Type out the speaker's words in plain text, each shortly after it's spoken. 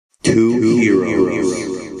Two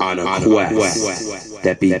heroes on a quest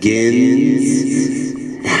that begins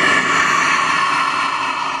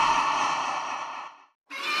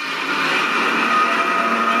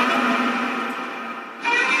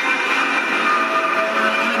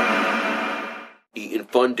Eating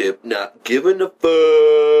Fun Dip, not giving a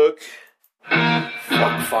fuck.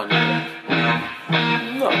 Fuck Fun Dip.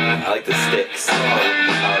 No, I like the sticks.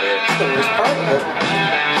 That's the worst part of it.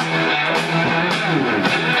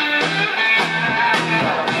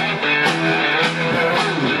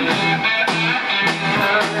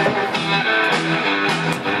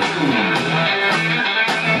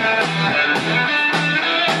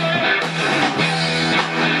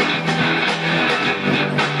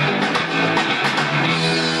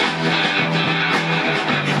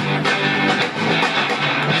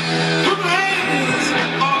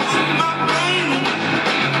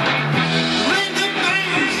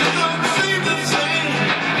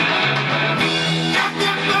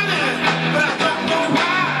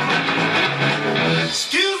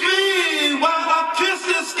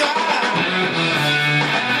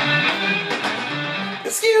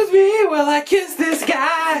 Excuse me while I kiss this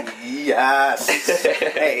guy. Yes.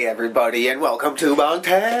 Hey, everybody, and welcome to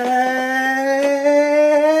Bongtastic.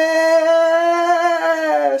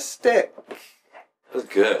 That was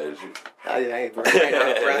good. I ran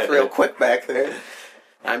out of breath real quick back there.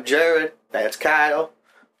 I'm Jared. That's Kyle.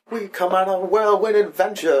 We come on a whirlwind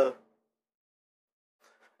adventure.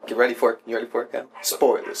 Get ready for it. You ready for it, Kyle?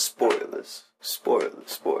 Spoilers, spoilers,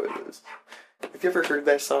 spoilers, spoilers. Have you ever heard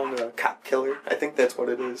that song, Cop Killer? I think that's what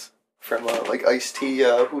it is. From, like, Ice-T,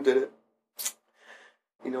 who did it?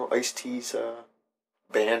 You know, Ice-T's,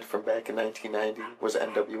 band from back in 1990 was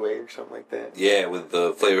NWA or something like that. Yeah, with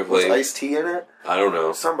the Flavor Was Flav. Ice-T in it? I don't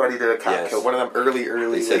know. Somebody did a Cop Killer. One of them early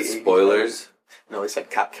They said late 80s spoilers. No, they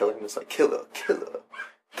said Cop Killer, and it's like, killer, killer,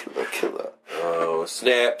 killer, killer. Oh,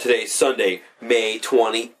 snap. Today's Sunday, May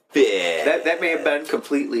 25th. That may have been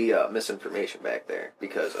completely misinformation back there,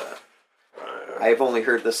 because I've only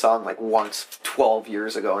heard this song like once 12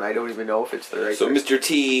 years ago, and I don't even know if it's the right So version. Mr.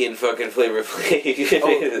 T and fucking Flavor Flav. Oh,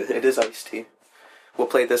 it is Ice-T. We'll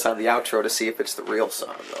play this on the outro to see if it's the real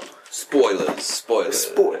song, though. Spoilers. Spoilers,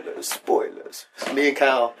 spoilers. Me and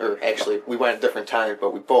Kyle, or actually, we went at different times,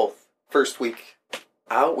 but we both, first week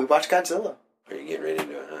out, we watched Godzilla. Are you getting ready to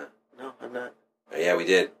do it, huh? No, I'm not. Oh, yeah, we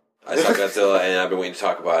did. I saw Godzilla, and I've been waiting to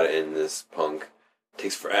talk about it, and this punk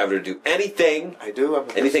takes forever to do anything. I do.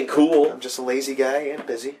 Anything cool. I'm just a lazy guy and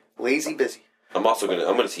busy. Lazy busy. I'm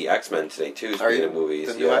gonna see X-Men today, too, Are speaking you? of movies.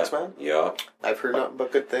 The new X-Men? Yeah. I've heard nothing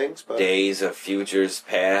but good things, but... Days of futures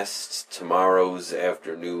past, tomorrow's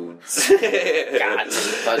afternoons. Weird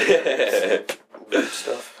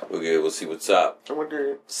stuff. Okay, we'll see what's up. I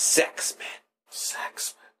wonder... Sex, man.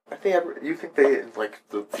 Sex, man. Are they ever... You think they, in, like,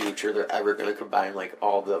 the future, they're ever going to combine, like,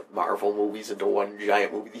 all the Marvel movies into one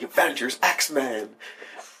giant movie? The Avengers, X-Men!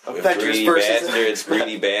 Avengers versus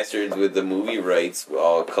greedy bastards with the movie rights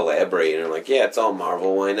all collaborate and are like, yeah, it's all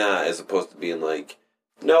Marvel, why not? As opposed to being like,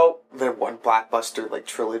 nope. Then one blockbuster, like,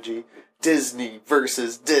 trilogy. Disney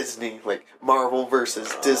versus Disney. Like, Marvel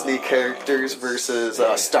versus Disney characters versus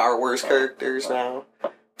Star Wars characters now.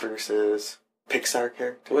 Versus Pixar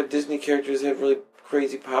characters. What Disney characters have really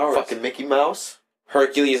crazy powers? Fucking Mickey Mouse.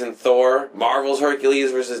 Hercules and Thor. Marvel's Hercules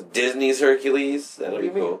versus Disney's Hercules. That'll be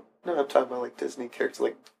cool. No, I'm talking about, like, Disney characters,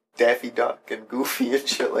 like Daffy Duck and Goofy and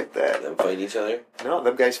shit like that. Them fighting each other? No,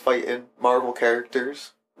 them guys fighting Marvel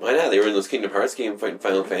characters. Why not? They were in those Kingdom Hearts games fighting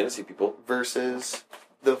Final Fantasy people. Versus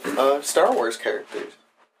the Star Wars characters.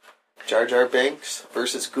 Jar Jar Binks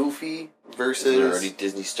versus Goofy versus... Is there already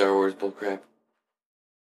Disney Star Wars bullcrap?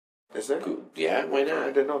 Is there? Yeah, why not?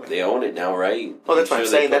 I didn't know that. They own it now, right? Oh, that's what I'm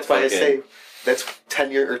saying. That's why I fucking... say that's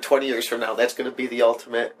 10 years or 20 years from now. That's going to be the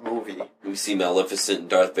ultimate movie. We see Maleficent and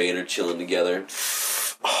Darth Vader chilling together.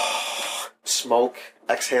 Smoke,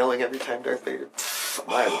 exhaling every time Darth Vader.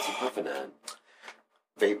 Why? What's he puffing on?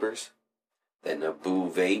 Vapors. That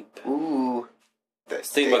Naboo vape. Ooh.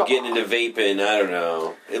 Think about getting into vaping, I don't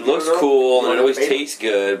know. It You looks don't know? cool, and it You always wanna vape? tastes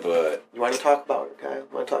good, but... You want to talk about it, Kyle? You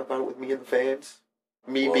want to talk about it with me and the fans?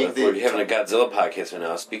 Me Well, being if the... we're having a Godzilla podcast right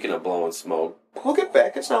now, speaking of blowing smoke... We'll get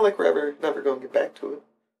back. It's not like we're never going to get back to it.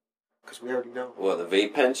 Because we already know. Well, the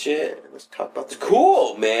vape pen Yeah, shit? let's talk about the... It's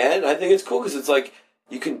cool, man. I think it's cool, because it's like,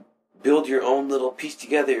 you can build your own little piece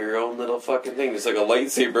together, your own little fucking thing. It's like a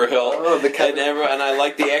lightsaber hill. Oh, And I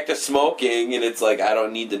like the act of smoking, and it's like, I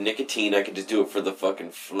don't need the nicotine, I can just do it for the fucking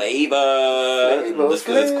flavor. Just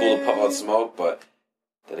because it's cool to puff out smoke, but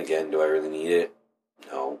then again, do I really need it?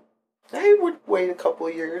 No. I would wait a couple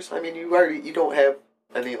of years. I mean, you don't have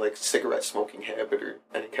any like cigarette smoking habit or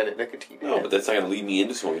any kind of nicotine. No, but that's not gonna lead me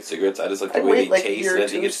into smoking cigarettes. I just like the I'd way wait they like a taste, year and or I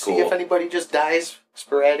think two, it's see cool. if anybody just dies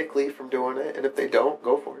sporadically from doing it, and if they don't,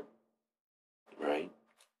 go for it. Right.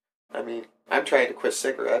 I mean, I'm trying to quit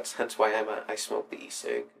cigarettes, hence why I smoke the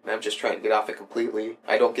e-cig. And I'm just trying to get off it completely.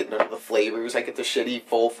 I don't get none of the flavors. I get the shitty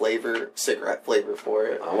full flavor cigarette flavor for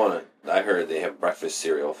it. I heard they have breakfast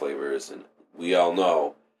cereal flavors, and we all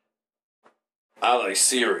know I like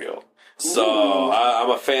cereal. So I'm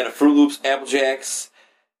a fan of Fruit Loops, Apple Jacks.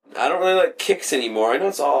 I don't really like Kicks anymore. I know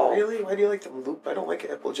it's all... Really? Why do you like them Loop? I don't like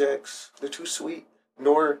Apple Jacks. They're too sweet.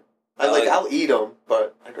 I'll eat them,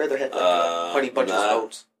 but I'd rather have like Honey Bunches of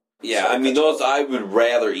Oats. Yeah, I mean, those, I would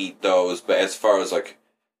rather eat those, but as far as, like,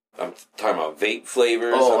 I'm talking about vape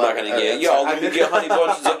flavors, I'm not going to get, let me get Honey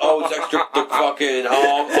Bunches of Oats, extra the fucking,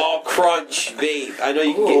 all crunch vape. I know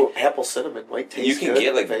you can get... Apple cinnamon might taste You can good,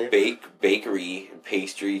 get, like, bakery and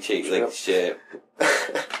pastry, like, shit.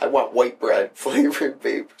 I want white bread flavored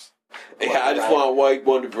vapors. Yeah, I just want white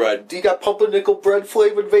Wonder Bread. Do you got pumpernickel bread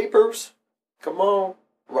flavored vapors? Come on.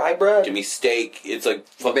 Rye bread. Give me steak. It's like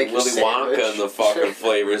fucking Make your Willy Wonka and the fucking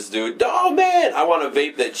flavors, dude. Oh man, I want a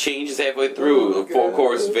vape that changes halfway through. A full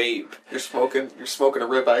course vape. You're smoking a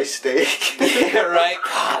ribeye steak. Yeah, right.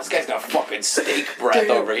 God, this guy's got fucking steak breath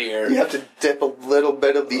over here. You have to dip a little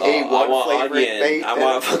bit of the A1 flavoring vape. I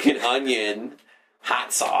want fucking onion,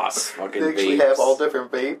 hot sauce, fucking They actually vapes. have all different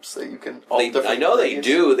vapes that you can. I know they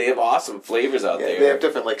do. They have awesome flavors out there. They have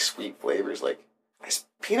different like sweet flavors. Like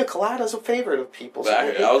pina colada is a favorite of people. So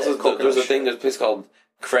there's a thing. There's a place called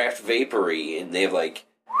Craft Vapory, and they have like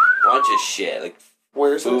a bunch of shit, like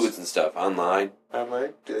Where's foods this? and stuff online.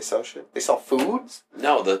 Online? Do they sell shit? They sell foods?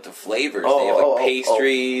 No, the flavors. They have like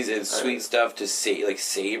pastries and sweet stuff to say like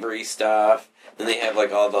savory stuff. Then they have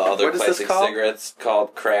like all the other What is this classic called? cigarettes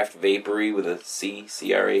called Craft Vapory with a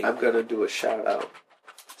C-R-A. I'm gonna do a shout out.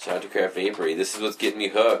 Shout out to Craft Vapory. This is what's getting me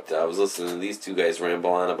hooked. I was listening to these two guys ramble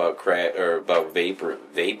on about vaping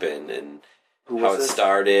and how it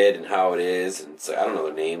started and how it is. And it's like, I don't know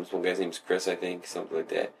their names. One guy's name's Chris, I think, something like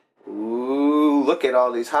that. Ooh, look at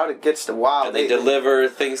all these. How it gets to wow. And they deliver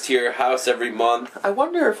things to your house every month. I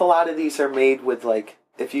wonder if a lot of these are made with like,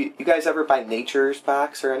 if you guys ever buy Nature's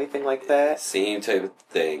Box or anything like that. Same type of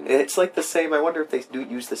thing. It's like the same. I wonder if they do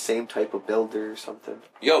use the same type of builder or something.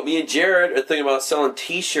 Yo, me and Jared are thinking about selling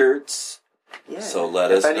T-shirts. Yeah. So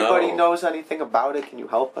let us know. If anybody knows anything about it, can you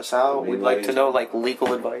help us out? We'd like to know like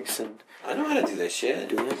legal advice and. I know how to do that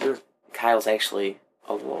shit. Kyle's actually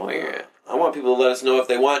a lawyer. I want people to let us know if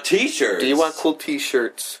they want T-shirts. Do you want cool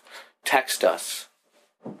T-shirts? Text us.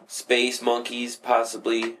 Space monkeys,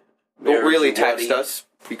 possibly. Don't really text us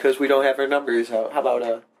because we don't have our numbers out. How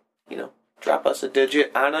about drop us a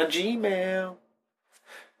digit on a Gmail.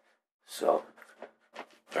 So.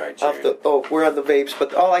 All right, Jared. We're on the vapes,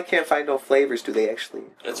 but I can't find no flavors. Do they actually?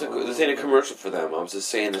 This ain't a commercial for them. I was just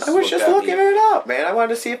saying this. I was just looking it up, man. I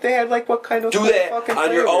wanted to see if they had like what kind of do that fucking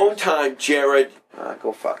on your own time, Jared.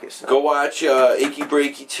 Go fuck yourself. Go watch Achy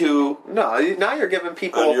Breaky 2. No, now you're giving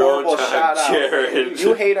people on a horrible shout out. Jared.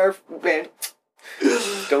 You hate our man.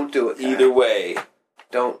 Don't do it. Either way,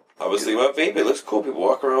 don't. I was thinking about vaping. It looks cool. People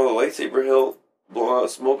walk around with a lightsaber hilt, blowing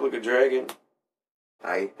out smoke like a dragon.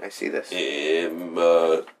 I see this. And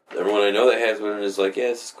everyone I know that has one is like, yeah,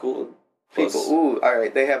 this is cool. Plus, people,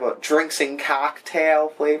 alright, they have a drinks and cocktail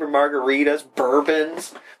flavor, margaritas,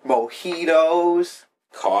 bourbons, mojitos.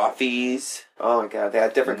 Coffees. Oh my god, they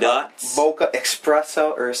have different nuts. Mocha,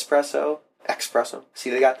 espresso. See,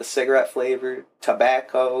 they got the cigarette flavored,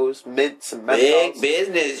 tobaccos, mints and menthols. Big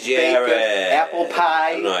business, Jared. Bacon, apple pie.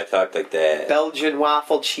 I don't know, I talk like that. Belgian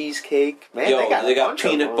waffle cheesecake. Man, Yo, they got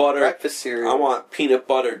peanut butter. Breakfast cereal. I want peanut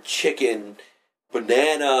butter, chicken,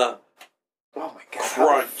 banana. Oh my god, crunch.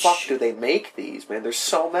 how the fuck do they make these, man? There's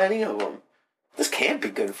so many of them. This can't be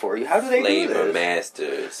good for you. How do they do this? Flavor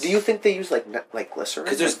Masters. Do you think they use like glycerin?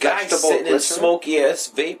 Because there's guys sitting in smoky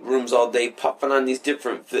ass vape rooms all day puffing on these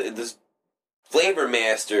different this Flavor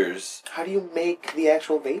Masters. How do you make the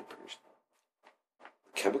actual vapors?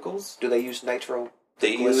 Chemicals? Do they use nitro?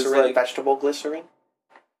 They glycerin, use vegetable glycerin.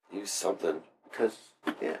 Use something. Because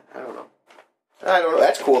I don't know.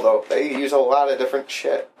 That's cool though. They use a lot of different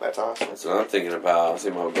shit. That's awesome. That's what I'm thinking about. I was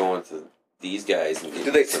thinking about going to these guys and do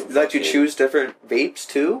they let you choose different vapes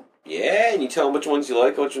too? Yeah, and you tell them which ones you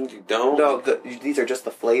like, which ones you don't. No, these are just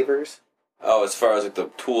the flavors. Oh, as far as like the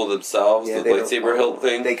tool themselves, the lightsaber hilt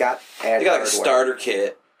thing. They got like a starter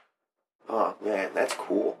kit. Oh man, that's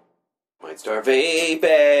cool. Might start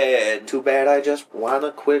vaping. Too bad I just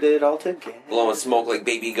wanna quit it altogether. Blowing smoke like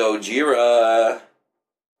Baby Gojira.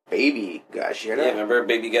 Baby Gojira. Yeah, remember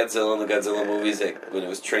Baby Godzilla in the Godzilla movies? Like when it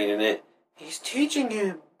was training it, He's teaching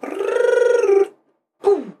him.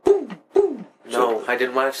 Boom, boom, boom. No, I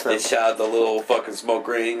didn't watch them. They shot the little fucking smoke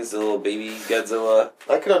rings, the little baby Godzilla.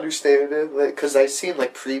 I can understand it because I've seen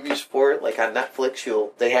like previews for it, like on Netflix.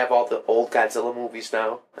 They have all the old Godzilla movies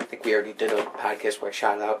now. I think we already did a podcast where I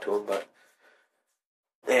shouted out to them,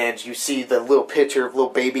 and you see the little picture of little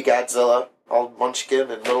baby Godzilla, all munchkin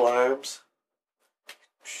and little arms.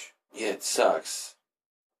 Yeah, it sucks.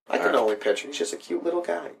 I can only picture. He's just a cute little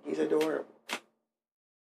guy. He's adorable.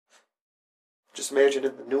 Just imagine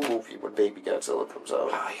in the new movie when baby Godzilla comes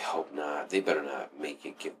out. I hope not. They better not make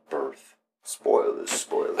it give birth. Spoilers.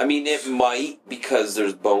 I mean, it might, because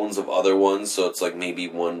there's bones of other ones, so it's like maybe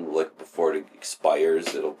one, like, before it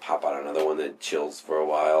expires, it'll pop out another one that chills for a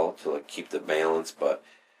while to, like, keep the balance, but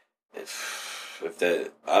if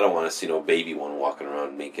I don't want to see no baby one walking around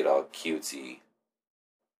and make it all cutesy.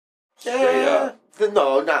 Straight up.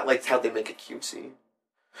 No, not like how they make it cutesy.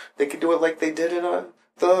 They could do it like they did in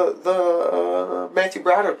the Matthew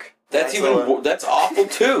Broderick. That's awful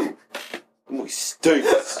too. The movie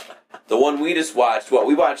stinks. The one we just watched.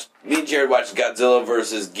 Me and Jared watched Godzilla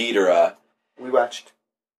versus Ghidorah. We watched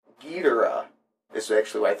Ghidorah. This is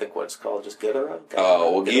actually what I think what it's called, just Ghidorah.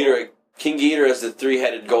 Oh well, Ghidorah. King Ghidorah is the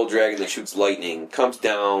 3-headed gold dragon that shoots lightning. Comes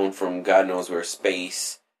down from God knows where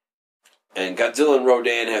space. And Godzilla and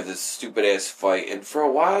Rodan have this stupid-ass fight, and for a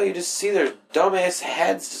while you just see their dumb-ass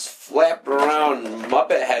heads just flapping around, and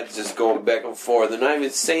Muppet heads just going back and forth. They're not even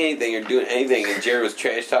saying anything or doing anything, and Jared was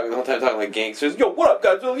trash-talking the whole time, talking like gangsters. Yo, what up,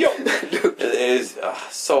 Godzilla? Yo! It is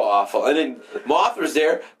so awful. And then Mothra's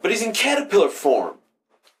there, but he's in caterpillar form.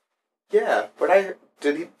 Yeah, but he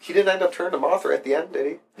didn't end up turning to Mothra at the end, did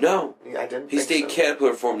he? No. I didn't He think stayed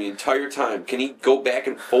caterpillar form the entire time. Can he go back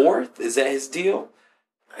and forth? Is that his deal?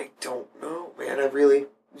 I don't know, man.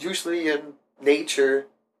 Usually in nature,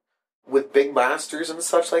 with big monsters and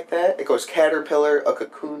such like that, it goes caterpillar, a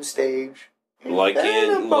cocoon stage. Like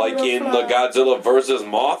in the Godzilla versus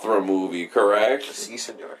Mothra movie, correct? Si,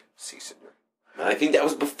 senor. I think that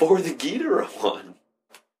was before the Ghidorah one.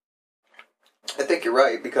 I think you're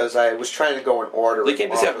right, because I was trying to go in order. They can't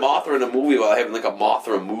just have Mothra in a movie while having like a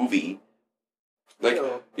Mothra movie. Like,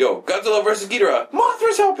 yo, Godzilla versus Ghidorah,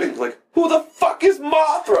 Mothra's helping! Like, who the fuck is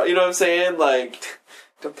Mothra? You know what I'm saying? Like...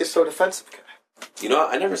 Don't get so defensive, guy. You know,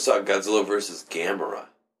 I never saw Godzilla versus Gamera.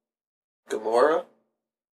 Gamora?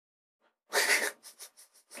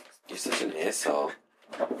 You're such an asshole.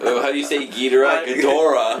 Oh, how do you say Ghidorah?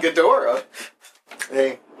 Ghidorah. Ghidorah.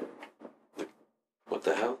 Hey. What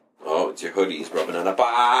the hell? Oh, it's your hoodies rubbing on a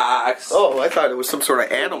box. Oh, I thought it was some sort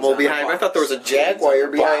of animal behind me. I thought there was a jaguar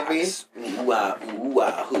behind me. Ooh-ah,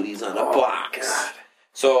 hoodies on a box. God.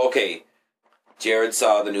 So, okay, Jared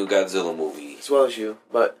saw the new Godzilla movie. As well as you,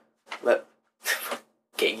 but...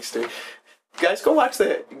 Gangster. Guys, go watch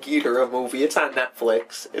the Ghidorah movie. It's on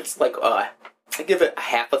Netflix. It's like, I give it a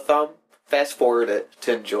half a thumb. Fast forward it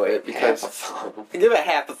to enjoy it, because I give it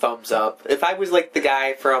half a thumbs up. If I was like the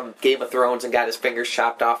guy from Game of Thrones and got his fingers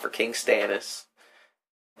chopped off for King Stannis,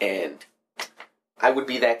 and I would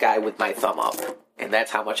be that guy with my thumb up, and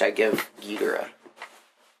that's how much I give Ghidorah.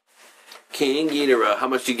 King Ghidorah, how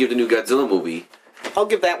much do you give the new Godzilla movie? I'll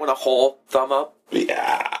give that one a whole thumb up.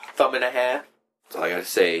 Yeah. Thumb and a half. That's all I gotta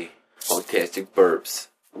say. Fantastic burps.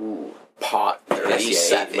 Ooh. Pot.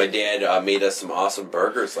 My dad made us some awesome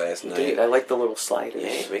burgers last night. Dude, I like the little sliders. Yeah,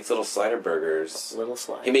 he makes little slider burgers. Little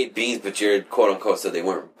sliders. He made beans, but Jared, quote-unquote, said they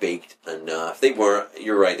weren't baked enough. They weren't.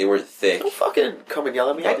 You're right. They weren't thick. Don't fucking come and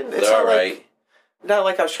yell at me. I didn't. It's They're not alright. like, not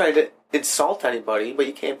like I was trying to insult anybody, but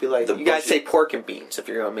you can't be like... You gotta say pork and beans if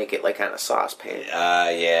you're gonna make it like on a saucepan.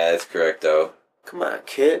 Yeah, that's correct, though. Come on,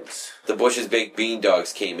 kids. The Bush's Baked Bean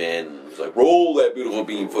Dogs came in and was like, roll that beautiful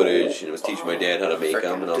bean footage. And it was teaching my dad how to make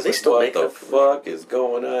them. And I was like, what the fuck is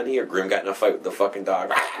going on here? Grim got in a fight with the fucking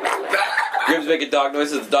dog. Grim's making dog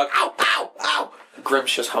noises. The dog, ow, ow, ow.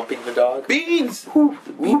 Grim's just humping the dog. Beans!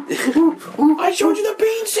 I showed you the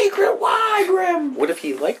bean secret. Why, Grim? What if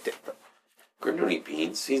he liked it? Grim don't eat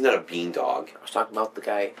beans. He's not a bean dog. I was talking about the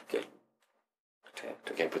guy getting attacked.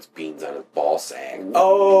 The guy puts beans on his ball sack.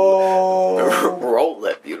 Oh! Roll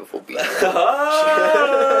that beautiful bean.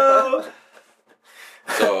 Oh!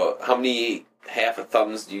 So, how many half a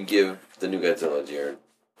thumbs do you give the new Godzilla, Jared?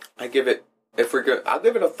 I give it, if we're good, I'll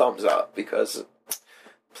give it a thumbs up, because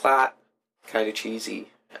plot, kind of cheesy.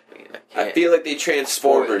 I mean, I feel like they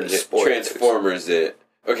Transformers it.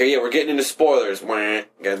 Okay, yeah, we're getting into spoilers.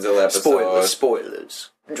 Godzilla episode.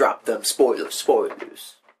 Spoilers. Drop them. Spoilers.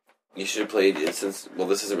 You should have played it since... Well,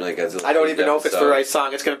 this isn't really Godzilla. I don't even know if it's the right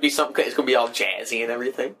song. It's going to be something... It's going to be all jazzy and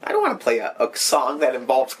everything. I don't want to play a song that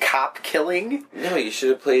involves cop killing. No, you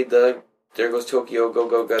should have played the There Goes Tokyo, Go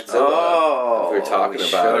Go Godzilla. Oh, we were talking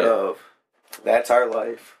about it. That's Our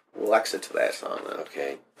Life. We'll exit to that song then.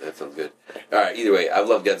 Okay, that sounds good. Alright, either way, I've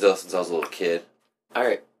loved Godzilla since I was a little kid.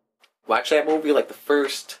 Alright. Watch that movie like the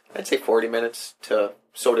first, I'd say 40 minutes to,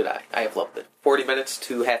 so did I. I have loved it. 40 minutes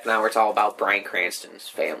to half an hour, it's all about Bryan Cranston's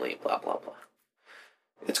family, blah, blah, blah.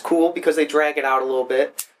 It's cool because they drag it out a little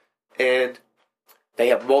bit, and they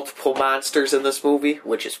have multiple monsters in this movie,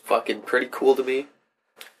 which is fucking pretty cool to me.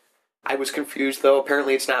 I was confused, though.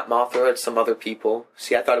 Apparently it's not Mothra, it's some other people.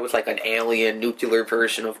 See, I thought it was like an alien, nuclear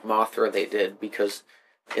version of Mothra they did, because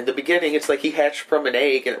in the beginning it's like he hatched from an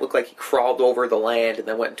egg, and it looked like he crawled over the land and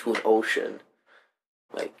then went into an ocean.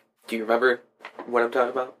 Like, do you remember what I'm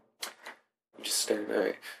talking about? I'm just staring at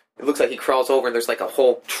it. It looks like he crawls over and there's like a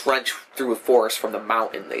whole trench through a forest from the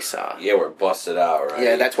mountain they saw. Yeah, we're busted out, right?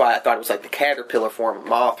 Yeah, that's why I thought it was like the caterpillar form of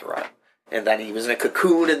Mothra. And then he was in a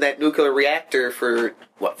cocoon in that nuclear reactor for,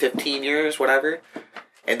 15 years, whatever?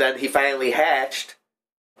 And then he finally hatched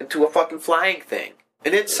into a fucking flying thing.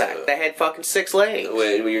 An insect that had fucking 6 legs.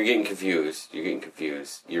 Wait, you're getting confused.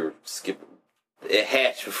 You're skipping. It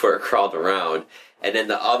hatched before it crawled around. And then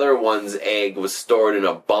the other one's egg was stored in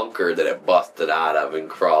a bunker that it busted out of and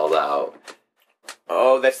crawled out.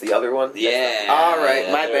 Oh, that's the other one? Yeah. All right,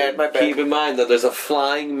 my bad. Keep in mind, though, there's a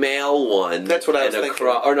flying male one. That's what I was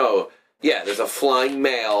thinking. There's a flying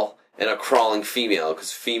male and a crawling female,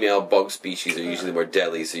 because female bug species are usually more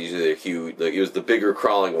deadly, so usually they're huge. Like, it was the bigger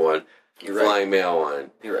crawling one, flying male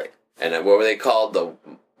one. You're right. And then what were they called? The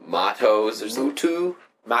Matos or something?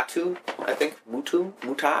 Matu, I think. Mutu?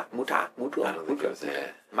 Muta? I don't think it was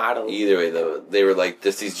that. Mato. Either way, they were like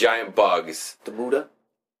just these giant bugs. The Muda?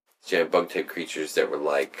 Giant bug-type creatures that were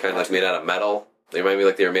like, kind of like made out of metal. They remind me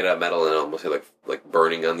like they were made out of metal and almost had like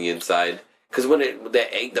burning on the inside. Because when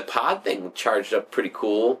the pod thing charged up pretty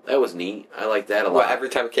cool. That was neat. I like that a lot. Every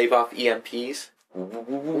time it gave off EMPs?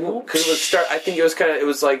 Because I think it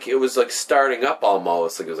was like starting up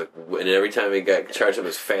almost. Like it was like, and every time it got charged up, it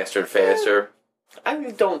was faster and faster. I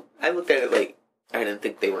looked at it like, I didn't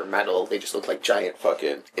think they were metal. They just looked like giant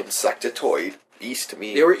fucking insectoid beasts to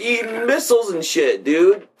me. They were eating missiles and shit,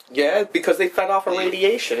 dude. Yeah, because they fed off a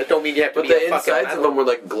radiation. It don't mean you have to But be the a fucking insides metal. of them were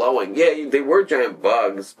like glowing. Yeah, they were giant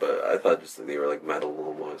bugs, but I thought just that they were like metal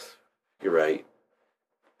almost. You're right.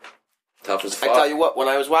 Tough as fuck. I tell you what, when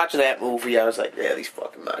I was watching that movie, I was like, yeah, these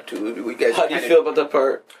fucking Matu. We guys. How do you feel about that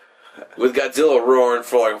part? With Godzilla roaring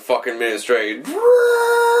for like a fucking minute straight.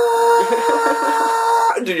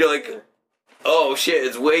 Dude, you're like, oh shit,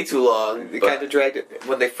 it's way too long. They kind of dragged it.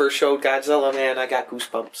 When they first showed Godzilla, man, I got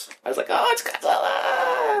goosebumps. I was like, oh, it's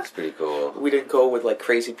Godzilla! It's pretty cool. We didn't go with like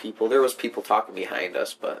crazy people. There was people talking behind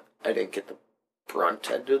us, but I didn't get the brunt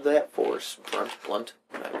end of that force. Blunt,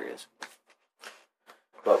 whatever it is.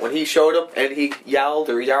 But when he showed him and he yelled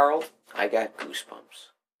or yarled, I got goosebumps.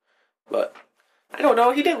 But I don't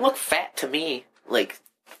know, he didn't look fat to me. Like,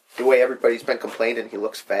 the way everybody's been complaining he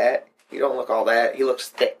looks fat. He don't look all that. He looks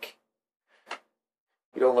thick.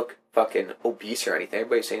 He don't look fucking obese or anything.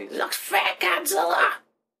 Everybody's saying he looks fat, Godzilla.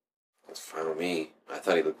 That's fine with me. I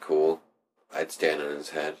thought he looked cool. I'd stand on his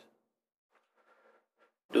head.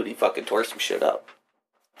 Dude, he fucking tore some shit up.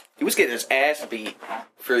 He was getting his ass beat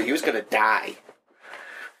he was gonna die.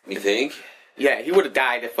 You think? Yeah, he would have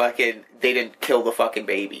died if fucking they didn't kill the fucking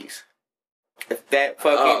babies. If that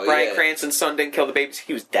fucking Bryan Cranston's son didn't kill the babies,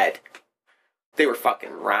 he was dead. They were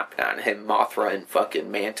fucking romping on him, Mothra and fucking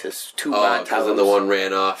Mantis, two Montellos. Because then the one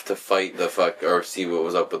ran off to fight or see what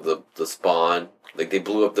was up with the spawn. Like, they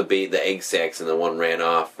blew up the egg sacs and the one ran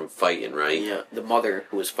off from fighting, right? Yeah, the mother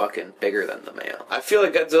who was fucking bigger than the male. I feel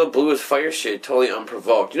like Godzilla blew his fire shit totally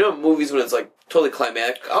unprovoked. You know movies when it's like totally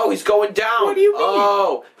climactic? Oh, he's going down! What do you mean?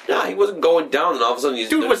 Oh, nah, he wasn't going down and all of a sudden he's...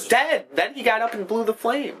 Dude was dead! Then he got up and blew the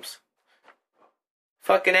flames.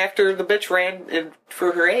 Fucking after the bitch ran in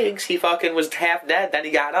for her eggs, he fucking was half dead, then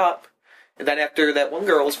he got up. And then after that one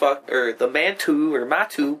girl was the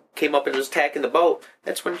Matu came up and was attacking the boat,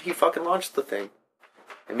 that's when he fucking launched the thing.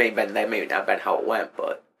 That may not have been how it went,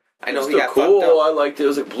 but I know he got cool. fucked up. I liked it. It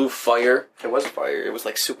was like blue fire. It was fire. It was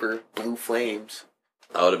like super blue flames.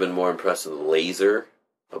 I would have been more impressed with a laser.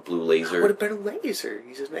 A blue laser. It would have been a laser.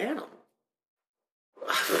 He's an animal.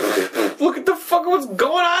 Look at the fuck what's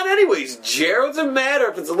going on anyways, Jared. What's it matter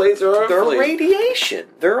if it's a laser or a They're flame? radiation.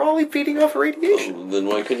 They're all feeding off radiation. Oh, then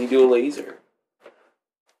why couldn't he do a laser?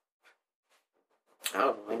 I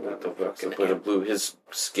don't know. What the fuck's the point of blue? His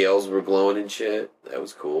scales were glowing and shit. That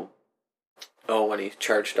was cool. Oh, when he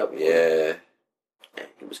charged up. Yeah. Yeah,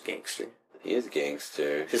 he was gangster. He is a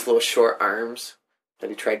gangster. His little short arms that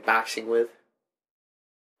he tried boxing with.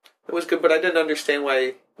 It was good, but I didn't understand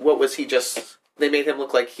why. What was he just They made him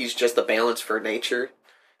look like he's just a balance for nature,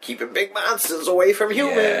 keeping big monsters away from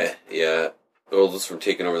humans. Yeah. Or just from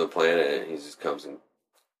taking over the planet, and he just comes and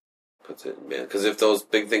puts it in man. Because if those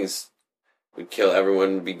big things would kill,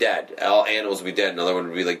 everyone would be dead. All animals would be dead. Another one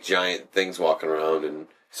would be like giant things walking around. And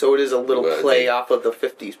so it is a little play off of the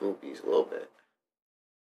 50s movies, a little bit.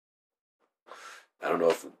 I don't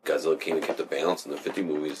know if Godzilla came and kept the balance in the 50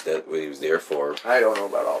 movies that what he was there for. I don't know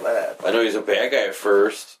about all that. I know he's a bad guy at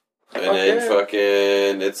first, and then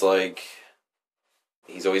fucking it's like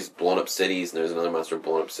he's always blown up cities, and there's another monster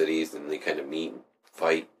blowing up cities, and they kind of meet and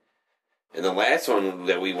fight. And the last one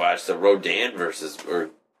that we watched, the Godzilla versus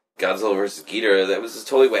Ghidorah, that was just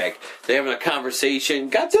totally whack. They're having a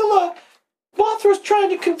conversation. Mothra's trying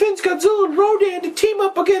to convince Godzilla and Rodan to team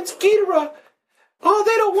up against Ghidorah. Oh,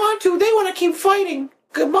 they don't want to. They want to keep fighting.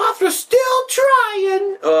 Mothra's still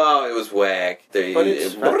trying. Oh, it was whack. But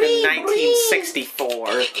it's fucking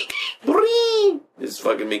 1964. This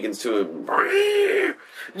fucking Megan's to him.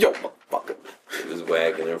 Yo, motherfucker. It was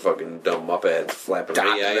whack, and they're fucking dumb Muppets flapping. Yeah,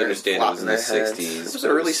 I understand it was in the 60s. It was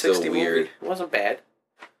an early 60s weird. movie. It wasn't bad.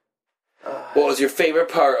 What was your favorite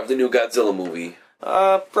part of the new Godzilla movie?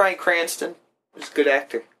 Bryan Cranston. He was a good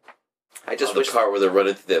actor. I just wish the part where they're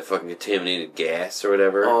running through that fucking contaminated gas or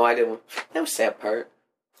whatever. Oh, I didn't. That was a sad part.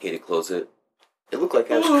 He had to close it. It looked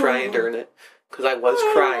like I was crying during it. Because I was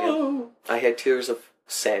crying. I had tears of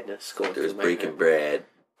sadness going through my head.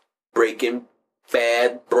 Breaking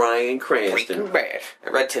Bad Bryan Cranston. Breaking Bad. I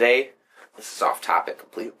read today, this is off topic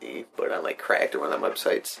completely, but on like Cracked or one of the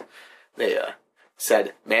websites, they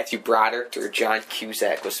said Matthew Broderick or John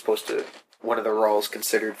Cusack was supposed to, one of the roles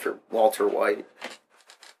considered for Walter White.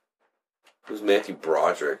 Who's Matthew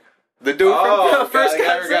Broderick? The dude from first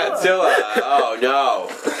Godzilla. Oh, no.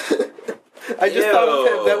 I just thought of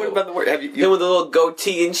him. That would have been the word. Have you him with a little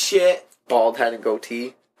goatee and shit? Bald head and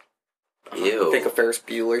goatee. Ew. Think of Ferris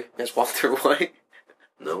Bueller as Walter White.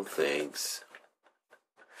 No thanks.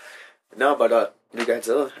 No, but New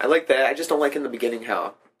Godzilla. I like that. I just don't like in the beginning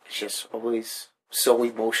how it's just always so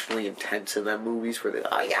emotionally intense in them movies where they're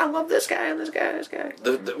I love this guy and this guy and this guy.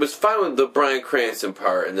 It was fine with the Bryan Cranston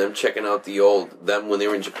part and them checking out them when they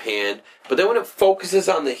were in Japan. But then when it focuses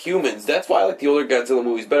on the humans, that's why I like the older Godzilla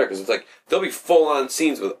movies better, because it's like there'll be full-on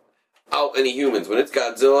scenes without any humans. When it's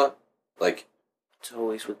Godzilla, like it's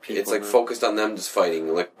always with people. It's like focused on them just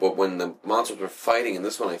fighting. Like, but when the monsters were fighting in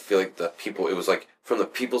this one, I feel like it was like from the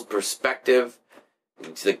people's perspective.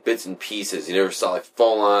 You see like bits and pieces. You never saw like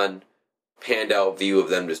full-on panned out view of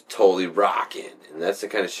them just totally rocking, and that's the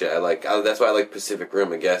kind of shit I like. That's why I like Pacific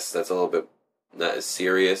Rim. I guess that's a little bit not as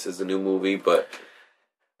serious as the new movie, but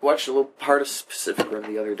watched a little part of Pacific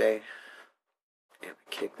Rim the other day. Damn, I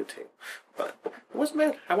kicked the tape, but it wasn't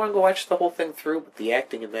bad. I want to go watch the whole thing through, but the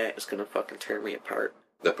acting in that is gonna fucking tear me apart.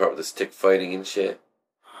 The part with the stick fighting and shit.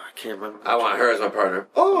 I can't remember. I want her as my partner.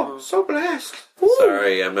 Oh, so blessed.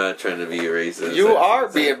 Sorry, I'm not trying to be racist. You are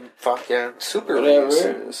being fucking super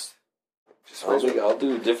racist. I'll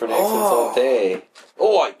do different accents all day.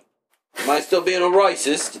 Oi! Am I still being a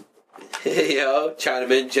racist? Yo,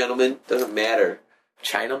 Chinaman, gentleman, doesn't matter.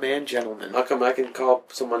 Chinaman, gentleman. How come I can call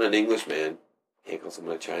someone an Englishman? Can't call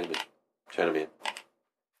someone a Chinaman.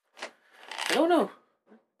 I don't know.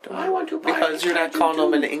 I want to because you're not calling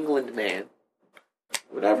them an England man.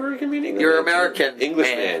 Whatever, you can be an English You're man. American. English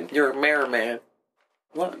man. You're American.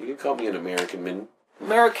 What? You can call me an American man.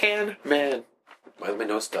 American man. Why is my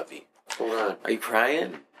nose stuffy? What's going on? Are you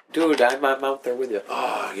crying? Dude, I'm out there with you.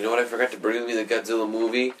 Oh, you know what I forgot to bring with me, the Godzilla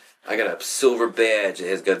movie? I got a silver badge that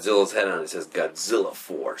has Godzilla's head on it. It says Godzilla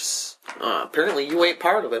Force. Apparently you ain't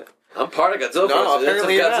part of it. I'm part of Godzilla Force. No,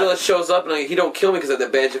 apparently if Godzilla not. shows up and he don't kill me because of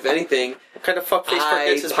that badge, if anything, what kind of fuckface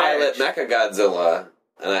forgets his pilot badge? Mecha Godzilla,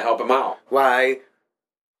 and I help him out. Why?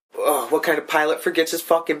 What kind of pilot forgets his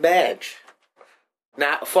fucking badge?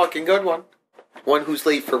 Not a fucking good one. One who's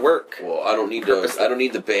late for work. Well, I don't need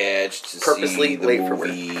the badge to see the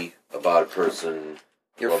movie about a person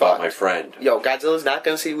about my friend. Yo, Godzilla's not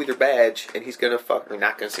gonna see you with your badge, and he's gonna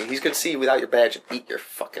not gonna see. He's gonna see you without your badge and eat your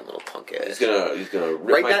fucking little punk ass. He's gonna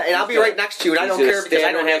rip and I'll be right next to you, and I don't care because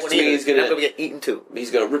I don't have one either. He's gonna get eaten too. He's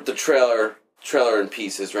gonna rip the trailer in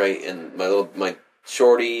pieces, right? And my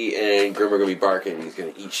Shorty and Grim are gonna be barking. He's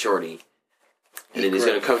gonna eat Shorty, and then he's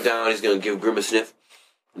gonna come down. He's gonna give Grim a sniff.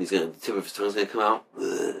 And the tip of his tongue's gonna come out,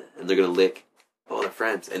 and they're gonna lick. Oh, they're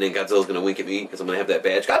friends. And then Godzilla's gonna wink at me because I'm gonna have that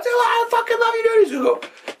badge. Godzilla, I fucking love you, dude.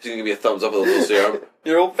 He's gonna give me a thumbs up with a little serum.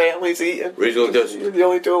 Your whole family's eating. He's gonna do this. You're the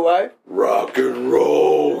only two alive. Rock and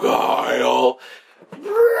roll, Kyle.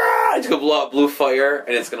 It's gonna blow up blue fire,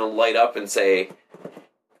 and it's gonna light up and say,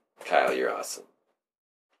 "Kyle, you're awesome."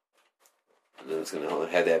 And then it's gonna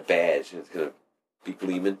have that badge, and it's gonna Be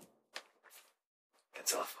gleaming.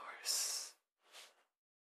 Godzilla Force.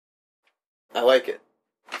 I like it.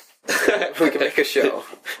 We can make a show.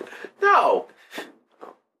 No.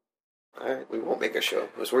 Alright, we won't make a show.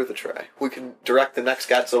 It was worth a try. We can direct the next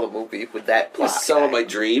Godzilla movie with that plot. Selling my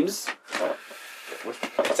dreams.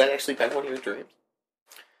 Has that actually been one of your dreams?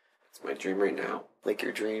 It's my dream right now. Like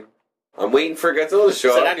your dream? I'm waiting for Godzilla to show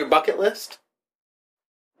Is that up. on your bucket list?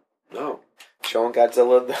 No. Showing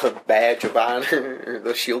Godzilla the badge of honor, or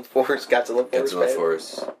the Shield Force, Godzilla Force Godzilla badge?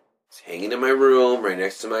 Force. It's hanging in my room right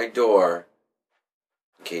next to my door.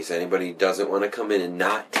 In case anybody doesn't want to come in and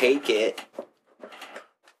not take it.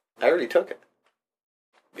 I already took it.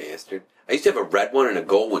 Bastard. I used to have a red one and a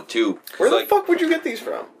gold one too. Where So, the fuck would you get these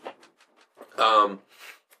from?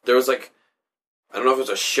 There was like, I don't know if it was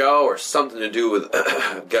a show or something to do with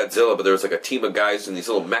Godzilla, but there was like a team of guys in these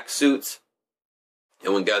little mech suits.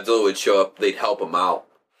 And when Godzilla would show up, they'd help him out.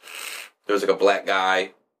 There was like a black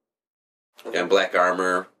guy, and black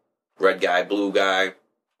armor, red guy, blue guy.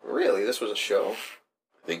 Really? This was a show?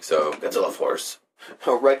 I think so. Godzilla Force.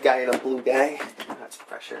 A red guy and a blue guy? That's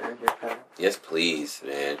pressure in your pen. Yes, please,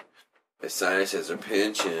 man. My sinuses are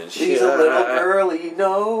pinching. She's a little girly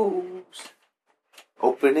nose.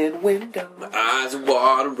 Opening window. My eyes are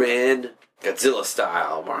watering. Godzilla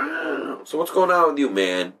style. Wow. So what's going on with you,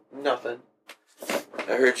 man? Nothing.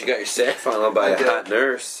 I heard you got your sack followed by I a did. hot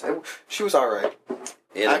nurse. She was alright.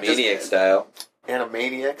 Animaniac style.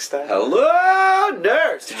 Animaniac style? Hello,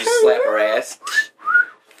 nurse! Did you slap her ass?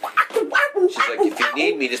 She's like, if you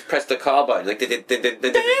need me, just press the call button. Like,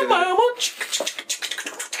 Damn, mama.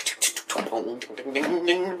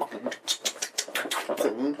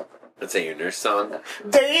 That's your nurse song.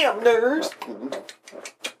 Damn, nurse.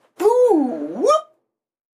 Ooh, whoop.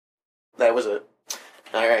 That was it.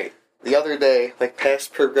 Alright. The other day, like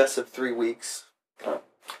past progressive 3 weeks.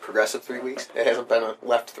 Progressive 3 weeks? It hasn't been a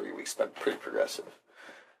left 3 weeks, it's been pretty progressive.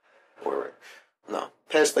 Or, no.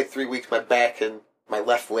 Past like 3 weeks, my back and my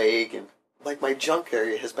left leg and like my junk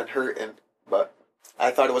area has been hurting. But I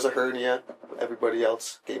thought it was a hernia. Everybody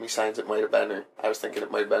else gave me signs it might have been, or I was thinking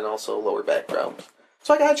it might have been also lower back problems.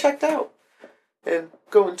 So I got checked out. And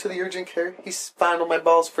going to the urgent care, he's fondled my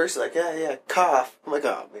balls first. He's like, yeah, cough. I'm like,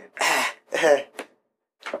 oh, man.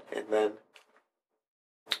 And then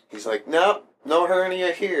he's like, nope, no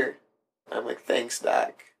hernia here. I'm like, thanks,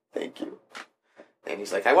 doc. Thank you. And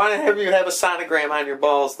he's like, I want to have you have a sonogram on your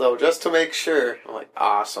balls, though, just to make sure. I'm like,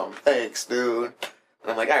 awesome. Thanks, dude.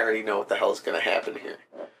 And I'm like, I already know what the hell's going to happen here.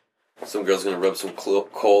 Some girl's gonna rub some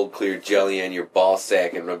cold, clear jelly on your ball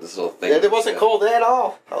sack and rub this little thing. It wasn't cold at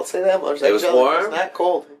all. I'll say that much. That It was jelly warm? was not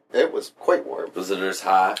cold. It was quite warm. Was the nurse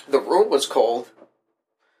hot? The room was cold.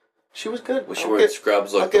 She was good. Was she wearing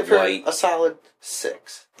scrubs I'll like the give her white, a solid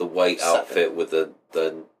 6. the white 7. outfit with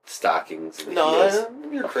the stockings and the No, heels?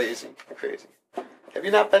 you're crazy. You're crazy. Have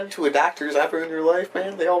you not been to a doctor's ever in your life,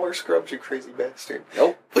 man? They all wear scrubs, you crazy bastard.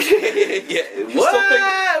 Nope. Yeah. You What? still think-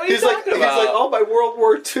 What are you he's like, talking about? He's like, oh, my World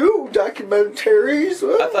War II documentaries.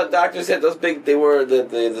 I thought doctors had those big. They wore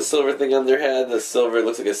the silver thing on their head. The silver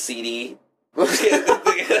looks like a CD. They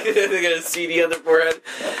got a CD on their forehead.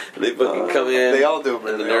 And they fucking come in. They all do,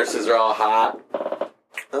 man. And the They all nurses do. are all hot.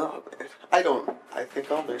 Oh, man. I think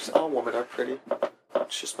all women are pretty.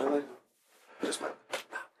 It's just my life. Just my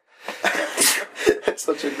That's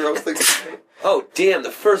such a gross thing to say. Oh damn!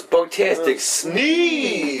 The first Botastic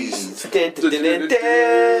sneeze. Dun, dun, dun, dun,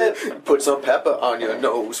 dun. Put some pepper on your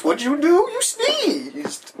nose. What'd you do? You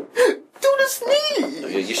sneezed. Do the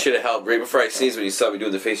sneeze. You should have held right before I sneezed. When you saw me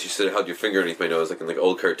doing the face, you should have held your finger underneath my nose, like in like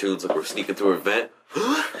old cartoons, like we're sneaking through a vent.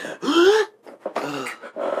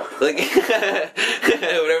 Like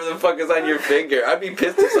whatever the fuck is on your finger. I'd be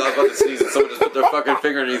pissed if I was about to sneeze and someone just put their fucking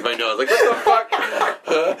finger underneath my nose. Like what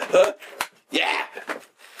the fuck? Yeah.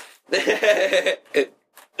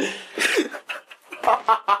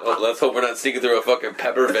 Oh, let's hope we're not sneaking through a fucking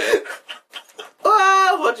pepper vent.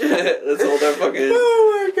 Let's hold our fucking.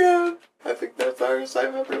 Oh my god. I think that's the hardest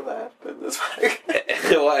I've ever laughed in this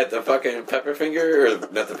podcast. What, the fucking pepper finger? Or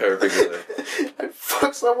not the pepper finger? I'd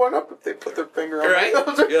fuck someone up if they put their finger on Right? my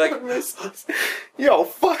nose. You're like, yo,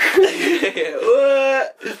 fuck.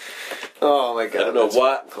 what? Oh my god. I don't know that's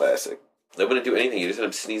what. Classic. They wouldn't do anything. You just had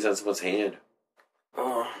them sneeze on someone's hand.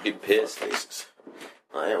 Oh. Be pissed. Faces.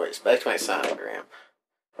 Well, anyways, back to my sonogram.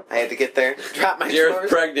 I had to get there, drop my Jared's drawers.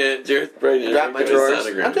 pregnant. Drop my Give us a drawers.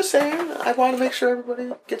 sonogram. I'm just saying, I want to make sure everybody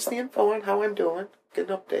gets the info on how I'm doing. Get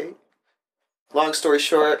an update. Long story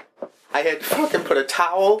short, I had to fucking put a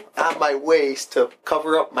towel on my waist to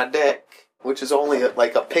cover up my dick, which is only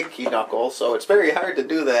like a pinky knuckle, so it's very hard to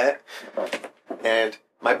do that. And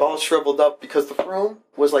my balls shriveled up because the room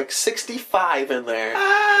was like 65 in there.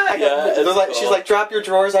 Yeah, She's like, drop your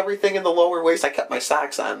drawers, everything in the lower waist. I kept my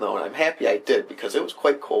socks on though, and I'm happy I did because it was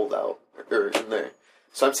quite cold out in there.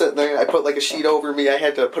 So I'm sitting there. I put like a sheet over me. I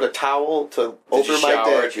had to put a towel over my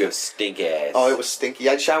dick. Did you have stink ass? Oh, it was stinky.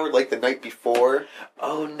 I showered like the night before.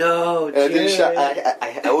 Oh no, And I didn't Jared.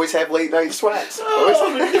 I always have late night sweats.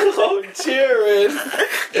 Oh, Jared.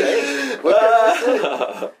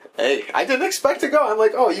 Hey, I didn't expect to go. I'm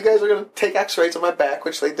like, oh, you guys are going to take x-rays on my back,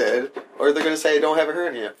 which they did. Or they're going to say I don't have a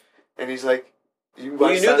hernia. And he's like, you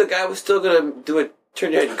knew the guy was still going to do it,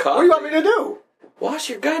 turn your head and cough. What do you want me to do? Wash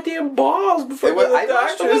your goddamn balls before you go to the I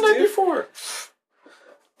washed them the doctors, night dude. before.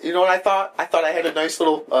 You know what I thought? I thought I had a nice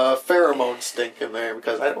little pheromone stink in there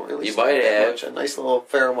because I don't really You stink might that have. much. A nice little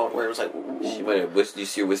pheromone where it was like, ooh. You might have you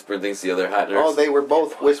see her whispering things to the other hot nurse. Oh, they were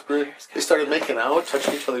both whispering. They started making out,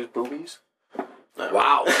 touching each other's boobies. No.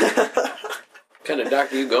 Wow. What kind of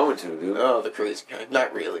doctor you going to, dude? Oh, the crazy kind.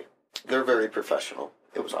 Not really. They're very professional.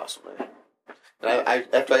 It was awesome, man. And I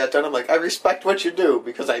after I got done, I'm like, I respect what you do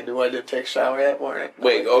because I knew I didn't take a shower that morning.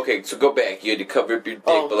 Wait, okay, so go back. You had to cover up your dick,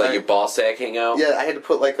 but let your ball sack hang out? Yeah, I had to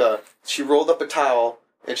put she rolled up a towel,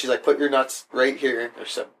 and she's like, put your nuts right here, or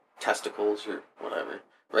some testicles, or whatever,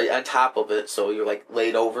 right on top of it, so you're like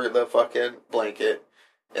laid over the fucking blanket,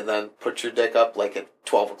 and then put your dick up like at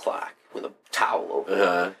 12 o'clock with a towel over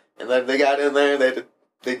it. And then they got in there, they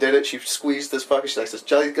did it, she squeezed this fucking, she's like, this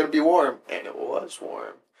jelly's gonna be warm, and it was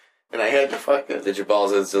warm. And I had to fucking... Did your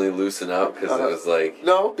balls instantly loosen up? Because it was like...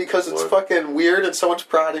 No, because it's warm. fucking weird and someone's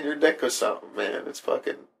prodding your dick or something, man. It's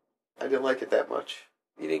fucking... I didn't like it that much.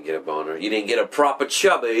 You didn't get a boner. You didn't get a proper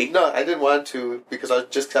chubby. No, I didn't want to because I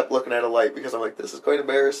just kept looking at a light because I'm like, this is quite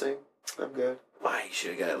embarrassing. I'm good. Why, you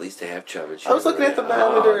should have got at least a half chubby. I was looking at the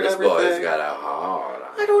monitor and this everything. This boy's got a hard...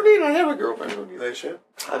 I have a girlfriend. I don't need that shit.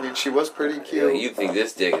 I mean, she was pretty cute. You think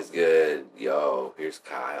this dick is good. Yo, here's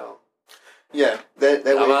Kyle. Yeah, that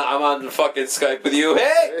way. I'm on the fucking Skype with you.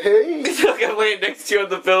 Hey! Hey! I'm laying next to you on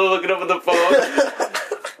the pillow looking up at the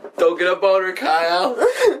phone. Don't get a boner, Kyle.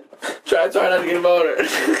 Try not to get a boner.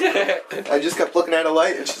 I just kept looking at a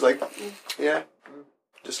light and she's like, yeah.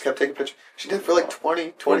 Just kept taking pictures. She did it for like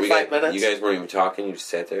 20, 25 minutes. You guys weren't even talking, you just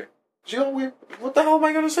sat there? What the hell am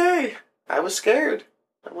I going to say? I was scared.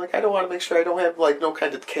 I'm like, I don't want to make sure I don't have like no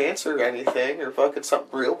kind of cancer or anything or fucking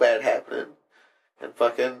something real bad happening. And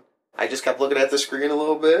fucking, I just kept looking at the screen a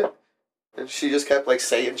little bit. And she just kept like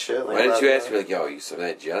saying shit. Like, why didn't you ask me like, yo, use some of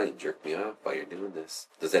that jelly and jerk me off while you're doing this?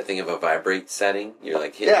 Does that thing have a vibrate setting? You're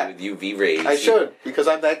like hitting me with UV rays. I should, because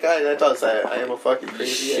I'm that guy that does that. I am a fucking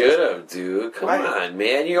crazy You should have, dude. Come on,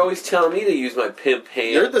 man. You're always telling me to use my pimp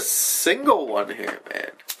hand. You're the single one here,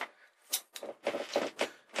 man.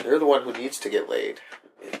 You're the one who needs to get laid.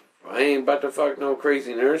 I ain't about to fuck no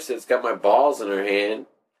crazy nurse that's got my balls in her hand.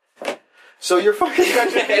 So you're fucking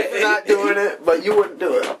judging me for not doing it, but you wouldn't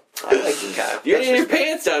do it. I like you, God. You're in your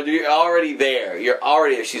pants down, dude. You're already there.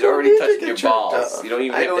 She's already touching your balls. You don't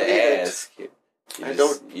even have to ask.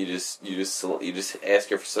 You just ask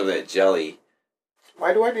her for some of that jelly.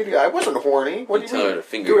 Why do I need to? I wasn't horny. What do you tell mean? her to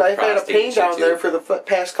finger Dude, your I've had a prostate pain down too. there for the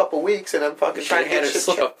past couple weeks, and I'm fucking trying to had get her shit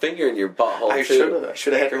slip checked. a finger in your butthole, I too.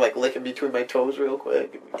 should have had her like licking between my toes real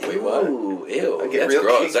quick. Wait, what? Ooh, ew. I get That's real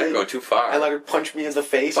gross. kinky. That's going too far. I let her punch me in the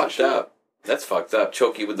face. Fucked up. That's fucked up.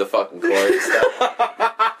 Choke you with the fucking cord and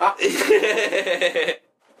stuff.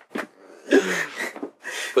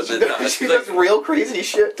 She does real crazy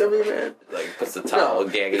shit to me, man. Like, puts the towel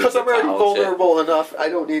gagging. Because I'm already towel vulnerable enough. I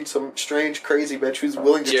don't need some strange, crazy bitch who's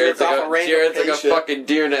willing to jerk off a random Jared's like a patient. fucking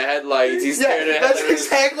deer in the headlights. He's staring at that's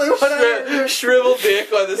exactly what I am. Shriveled dick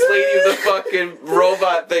while this lady with the fucking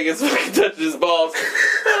robot thing is fucking touching his balls.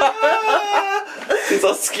 He's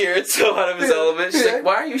all scared, so out of his element. She's like,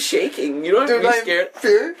 why are you shaking? You don't have to be scared.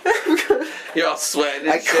 Fear. You're all sweating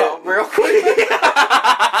and I shit. come real quick.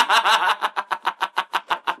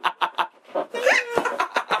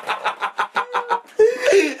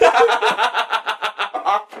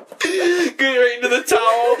 Get right into the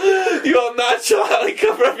towel. You all nonchalantly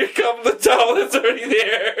cover up your cum with the towel that's already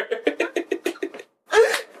there.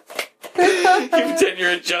 You pretend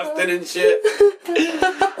you're adjusting and shit.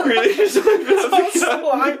 Really, just wiping out the cum.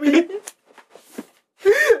 Slimy.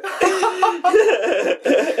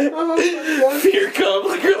 Fear cum,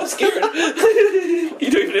 like you're all scared. You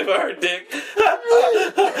don't even have a hard dick.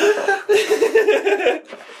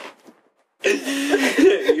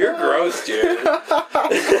 You're gross, Jared.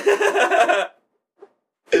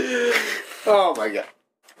 Oh my god.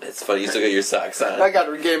 It's funny, you still got your socks on. I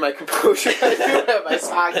gotta regain my composure. I do have my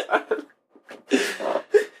socks on.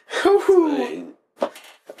 Ooh.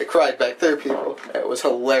 I cried back there, people. That was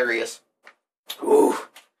hilarious. Ooh.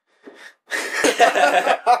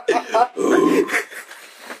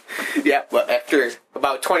 Yeah, but after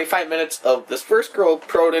about 25 minutes of this first girl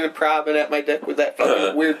prodding and prodding at my dick with that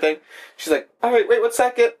fucking weird thing, she's like, all right, wait 1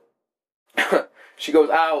 second. She goes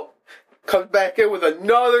out, comes back in with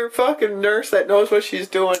another fucking nurse that knows what she's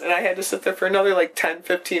doing, and I had to sit there for another like 10,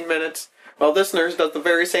 15 minutes while this nurse does the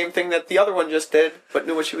very same thing that the other one just did, but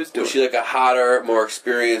knew what she was doing. Was she like a hotter, more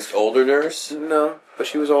experienced, older nurse? No, but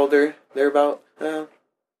she was older. They're about, I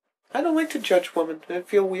don't like to judge women. I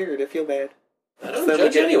feel weird. I feel bad. I don't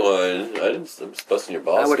judge anyone. I'm just busting your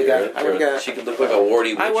balls. She could look like a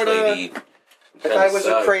warty witch lady. If I was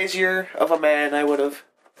a crazier of a man, I would have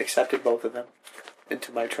accepted both of them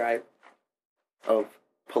into my tribe of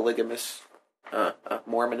polygamous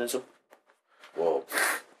Mormonism. Whoa.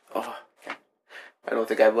 Oh, I don't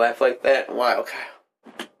think I've laughed like that in a while,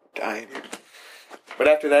 Kyle. Dying here. But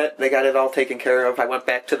after that, they got it all taken care of. I went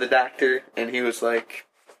back to the doctor, and he was like,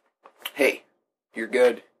 hey, you're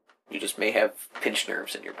good. You just may have pinched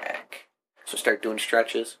nerves in your back. So start doing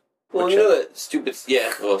stretches. Well, you know that stupid...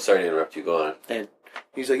 Yeah, well, sorry to interrupt you. Go on. And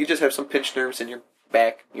he's like, you just have some pinched nerves in your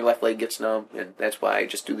back. Your left leg gets numb, and that's why I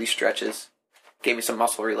just do these stretches. Gave me some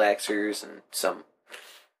muscle relaxers and some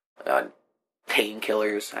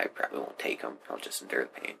painkillers. I probably won't take them. I'll just endure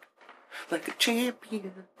the pain. Like a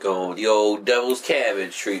champion. Going the old devil's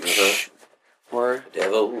cabbage treatment, huh? Or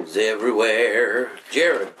devils everywhere.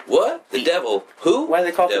 Jared, what? The devil? Who? Why do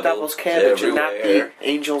they call it the devil's cabbage and not the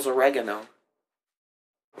angel's oregano?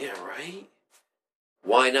 Yeah, right?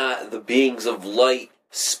 Why not the beings of light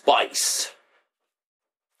spice?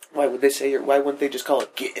 Why would they say? Why wouldn't they just call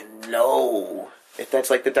it getting low? If that's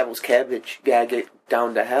like the devil's cabbage, you gotta get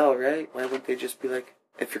down to hell, right? Why wouldn't they just be like,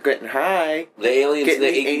 if you're getting high? The aliens in the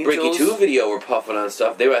Achy Breaky 2 video were puffing on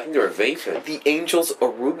stuff. I think they were vaping. The angel's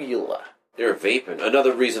arugula. They were vaping.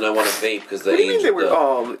 Another reason I want to vape because the what do you mean they were?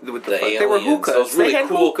 They were hookahs. Those really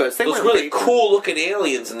cool. Hookahs. Those really cool looking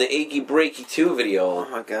aliens in the Achy Breaky 2 video. Oh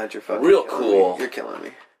my god, you're fucking real cool. Me. You're killing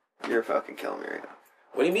me. You're fucking killing me right now.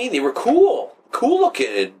 What do you mean? They were cool. Cool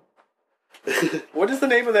looking. What is the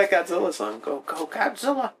name of that Godzilla song? Go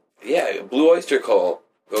Godzilla. Yeah, Blue Oyster Cult.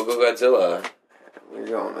 Go Godzilla. We're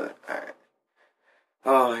going with it. Alright.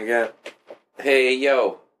 Oh my god. Hey,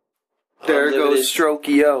 yo. There goes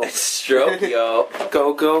Strokey-O. Strokey-O.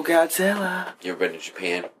 Go Godzilla. You ever been to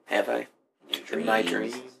Japan? Have I? In my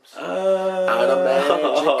dreams. On a magic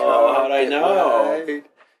how'd I know?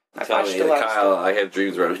 Tell me, Kyle, I have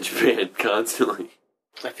dreams where I'm in Japan constantly.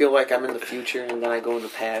 I feel like I'm in the future, and then I go in the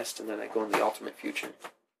past, and then I go in the ultimate future.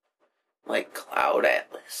 Like Cloud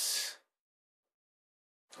Atlas.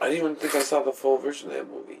 I didn't even think I saw the full version of that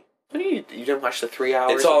movie. What do you didn't watch the 3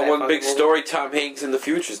 hours? It's all one big story Tom Hanks in the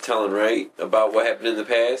future's telling, right? About what happened in the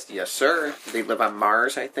past? Yes, sir. They live on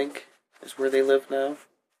Mars, I think, is where they live now.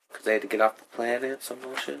 Because they had to get off the planet, some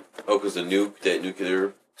bullshit. Oh, because the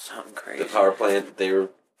nuclear... Something crazy. The power plant that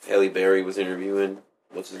Halle Berry was interviewing.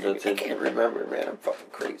 What's his name? I can't remember, man. I'm fucking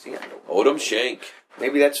crazy. Odom Shank.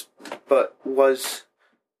 Maybe that's... But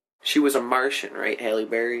she was a Martian, right? Halle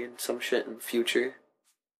Berry and some shit in the future.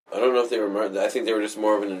 I don't know if they were... I think they were just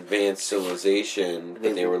more of an advanced civilization,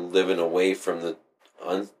 but they were living away from the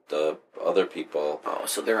other people. Oh,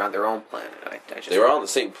 so they're on their own planet. They were on the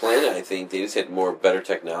same planet, I think. They just had better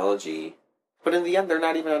technology. But in the end, they're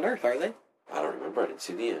not even on Earth, are they? I don't remember. I didn't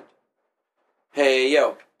see the end. Hey,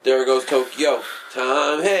 yo. There goes Tokyo.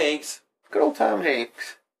 Tom Hanks. Good old Tom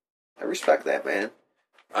Hanks. I respect that, man.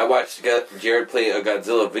 I watched Jared play a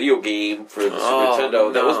Godzilla video game for the Super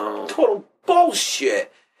Nintendo. That was total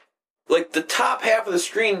bullshit. Like, the top half of the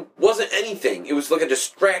screen wasn't anything. It was like a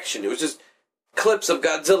distraction. It was just clips of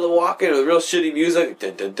Godzilla walking with real shitty music.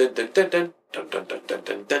 Dun, dun, dun, dun, dun, dun, dun, dun, dun, dun,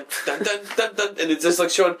 dun, dun, dun, dun, dun, and it's just like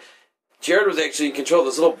showing Jared was actually in control of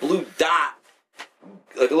this little blue dot,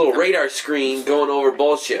 like a little radar screen going over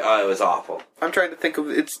bullshit. Oh, it was awful. I'm trying to think of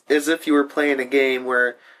it's as if you were playing a game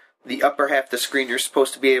where the upper half of the screen you're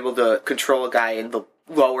supposed to be able to control a guy, and the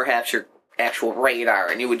lower half's your actual radar,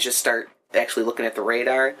 and you would just start actually looking at the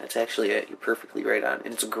radar. That's actually it. You're perfectly right on.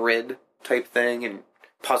 And it's a grid type thing and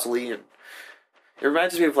puzzly, and it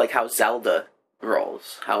reminds me of like how Zelda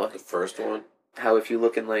rolls. How the first one? How if you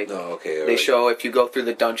look in like they show if you go through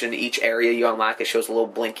the dungeon, each area you unlock, it shows a little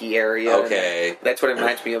blinky area. Okay. That's what it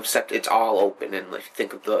reminds me of, except it's all open, and like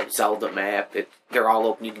think of the Zelda map, they're all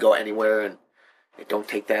open, you can go anywhere, and it don't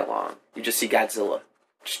take that long. You just see Godzilla.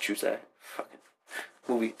 Just choose that fucking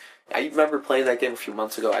movie. I remember playing that game a few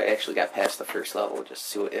months ago. I actually got past the first level just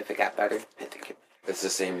to see if it got better. I think it's the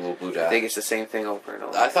same little blue dot. I think it's the same thing over and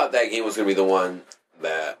over. I thought that game was going to be the one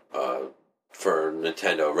that, for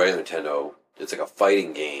Nintendo, regular Nintendo, it's like a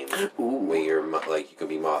fighting game. Ooh. Where you're, like, you could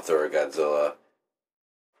be Mothra or Godzilla.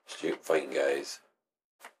 fighting guys.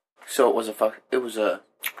 So it was a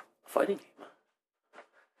fighting game,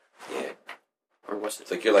 Yeah. or was it?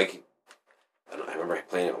 It's like you're like, I remember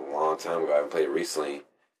playing it a long time ago. I haven't played it recently.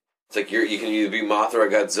 It's like you can either be Mothra or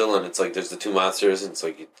Godzilla, and it's like there's the two monsters, and it's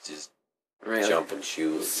like you just Right, jump and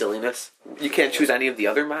shoot. Silliness. You can't choose any of the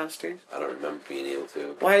other monsters? I don't remember being able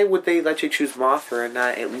to. Why would they let you choose Mothra and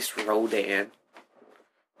not at least Rodan?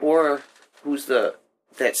 Or who's that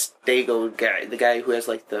Stego guy? The guy who has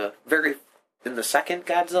like in the second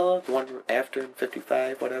Godzilla, the one after in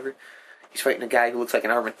 55, whatever. He's fighting a guy who looks like an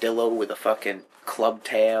armadillo with a fucking club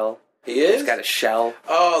tail. He is? He's got a shell.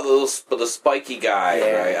 Oh, the spiky guy,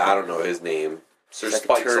 Yeah. right? I don't know his name. So He's there's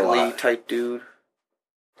like spikes a a turtley lot. type dude.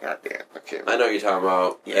 God damn, I can't I know what you're talking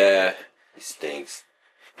about. Yeah. He stinks.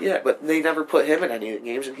 Yeah, but they never put him in any of the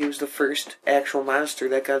games, and he was the first actual monster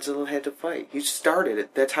that Godzilla had to fight. He started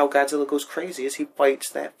it. That's how Godzilla goes crazy, is he fights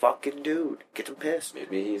that fucking dude. Gets him pissed.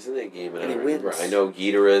 Maybe he's in that game and I And don't he remember. wins. I know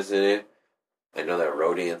Ghidorah's in it. I know that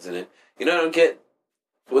Rodan's in it. You know, I don't get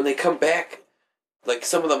when they come back. Like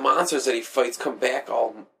some of the monsters that he fights come back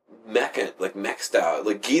all mecha, like mech style.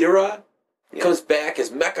 Like Ghidorah comes back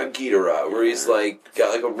as Mecha Ghidorah, where he's like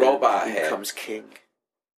got like a robot He head. becomes king.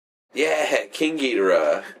 Yeah, King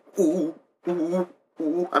Ghidorah. Ooh, ooh,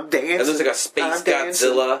 ooh, I'm dancing. And there's like a space I'm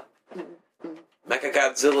dancing. Godzilla. Mecha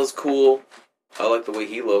Godzilla's cool. I like the way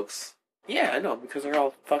he looks. Yeah, I know, because they're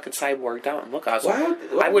all fucking cyborged out and look awesome.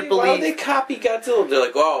 Why would they copy Godzilla? They're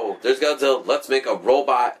like, oh, there's Godzilla. Let's make a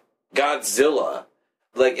robot Godzilla.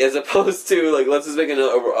 Like, as opposed to, like, let's just make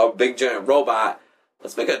a big giant robot.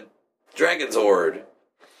 Let's make a Dragon Zord.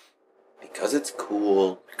 Because it's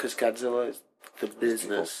cool. Because Godzilla is the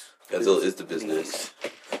business. Godzilla is the business.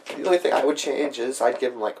 The only thing I would change is I'd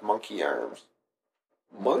give him, like, monkey arms.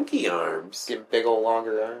 Monkey arms? Give him big old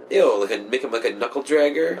longer arms. Ew, make him like a knuckle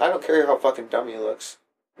dragger? I don't care how fucking dumb he looks.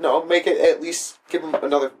 No, make it at least give him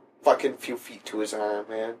another fucking few feet to his arm,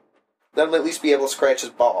 man. Let him at least be able to scratch his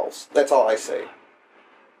balls. That's all I say.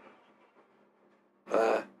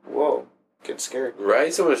 Whoa, getting scared.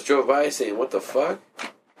 Right? Someone just drove by saying, what the fuck?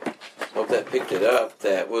 Hope that picked it up.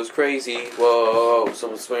 That was crazy. Whoa,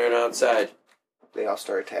 someone's swearing outside. They all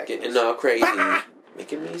start attacking Getting us. all crazy.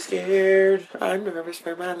 Making me scared. I'm nervous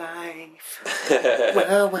for my life.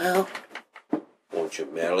 Well. Want your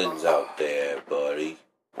melons out there, buddy?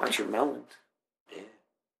 Want your melons? Yeah.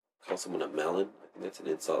 Call someone a melon? I think that's an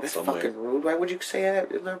insult That's somewhere. fucking rude. Why would you say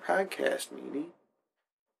that in our podcast, Meanie?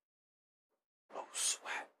 Oh,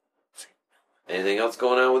 sweat. Anything else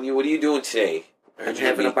going on with you? What are you doing today? I'm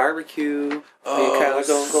having a barbecue. Me and Oh, Kyla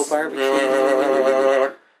go barbecue.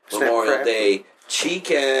 Memorial Snap Day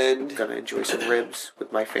cheek-end. Gonna enjoy some ribs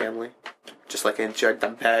with my family. Just like I enjoyed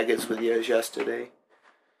them baggets with you yesterday.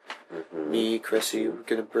 Me, Chrissy, we're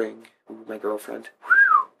gonna bring my girlfriend.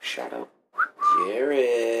 Shout out.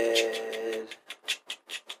 Jared.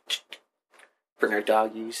 Bring our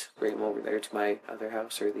doggies. Bring them over there to my other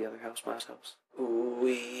house or the other house, Ma's house.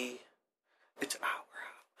 Ooh-wee. It's our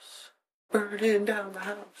house. Burning down the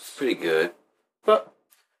house. Pretty good. But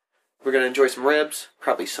we're gonna enjoy some ribs.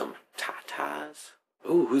 Probably some tatas.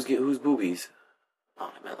 Ooh, who's boobies?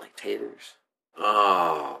 Oh, I meant like taters.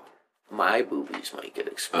 Oh. My boobies might get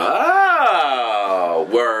exposed. Oh,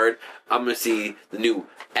 word. I'm going to see the new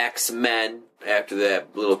X-Men after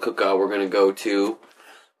that little cookout we're going to go to.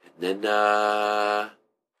 And then,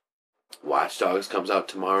 Watch Dogs comes out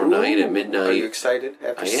tomorrow night at midnight. Are you excited?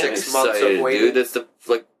 After I am 6 months excited, of waiting? dude. That's the,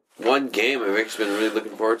 one game I've actually been really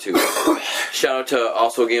looking forward to. Shout out to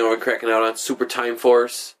also a game we're cracking out on, Super Time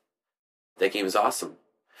Force. That game is awesome.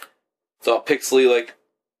 It's all pixely,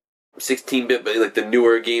 16-bit, but the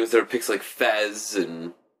newer games that are pixel like Fez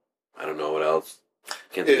and I don't know what else.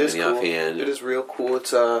 Can't think of any offhand. It is real cool.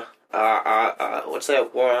 It's what's that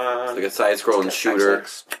one? It's like a side-scrolling shooter.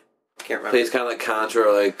 Can't remember. Plays kind of like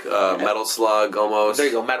Contra, Metal Slug almost. There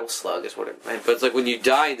you go. Metal Slug is what it meant. But it's like when you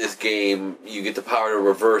die in this game, you get the power to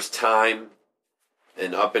reverse time,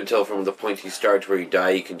 and up until from the point you start to where you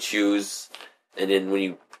die, you can choose. And then when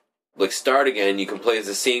you start again, you can play as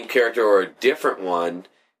the same character or a different one.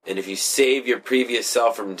 And if you save your previous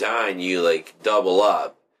self from dying, you double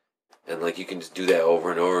up. And you can just do that over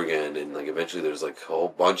and over again. And eventually there's a whole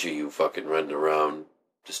bunch of you fucking running around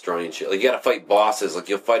destroying shit. You gotta fight bosses.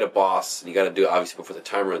 You'll fight a boss and you gotta do it obviously before the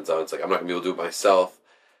time runs out. It's I'm not gonna be able to do it myself.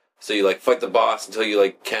 So you fight the boss until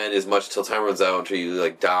you can as much till time runs out until you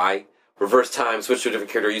die. Reverse time, switch to a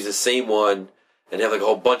different character, use the same one, and have a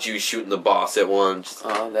whole bunch of you shooting the boss at once.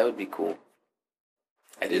 Oh, that would be cool.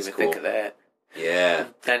 I didn't even think of that. Yeah.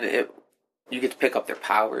 And you get to pick up their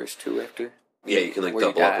powers too after. Yeah, you can like where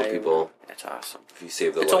you double up with die. people That's awesome. if you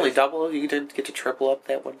save their It's life. only double. You didn't get to triple up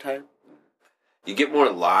that one time. You get more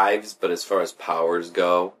lives, but as far as powers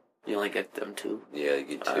go, You only get them two. yeah, you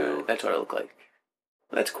get two. That's what it looked like.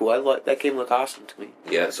 That's cool. That game looked awesome to me.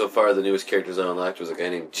 Yeah, so far the newest characters I unlocked was a guy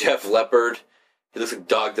named Jeff Leopard. He looks like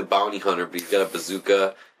Dog the Bounty Hunter, but he's got a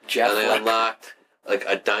bazooka. Jeff and I Leopard. unlocked like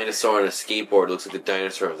a dinosaur on a skateboard. It looks like the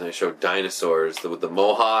dinosaur. And I showed dinosaurs with the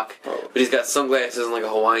mohawk. Oh. But he's got sunglasses and like a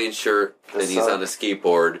Hawaiian shirt, and he's on a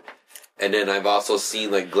skateboard. And then I've also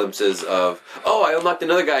seen like glimpses of. Oh, I unlocked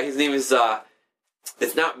another guy. His name is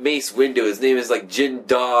it's not Mace Windu. His name is like Jin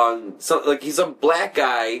Dong. Like he's some black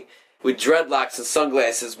guy with dreadlocks and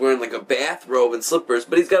sunglasses, wearing like a bathrobe and slippers.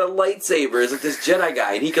 But he's got a lightsaber. He's like this Jedi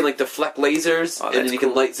guy, and he can like deflect lasers, and then he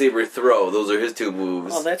can lightsaber throw. Those are his two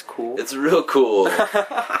moves. Oh, that's cool. It's real cool.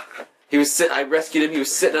 He was sitting. I rescued him. He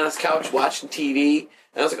was sitting on his couch watching TV,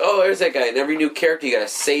 and I was like, "Oh, there's that guy." And every new character, you gotta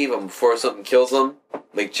save him before something kills him.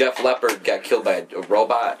 Like Jeff Leopard got killed by a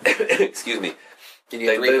robot. Excuse me. Did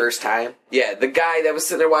you reverse time? Yeah, the guy that was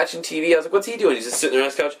sitting there watching TV, I was like, what's he doing? He's just sitting there on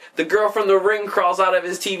his couch. The girl from The Ring crawls out of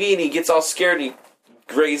his TV, and he gets all scared, and he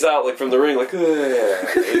grays out like from The Ring, like, ugh.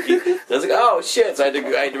 I was like, oh, shit. So I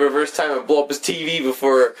had to reverse time and blow up his TV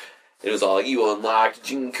before it was all like, you unlocked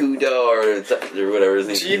Jin Kudo, or whatever his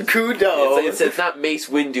name is. Jin Kudo. It's not Mace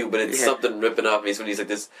Windu, but it's something ripping off Mace Windu. He's like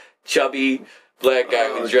this chubby black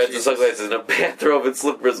guy with dreads and sunglasses and a bathrobe and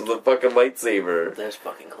slippers with a fucking lightsaber. That's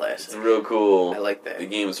fucking classic. It's real cool. I like that. The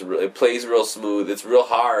game's it plays real smooth. It's real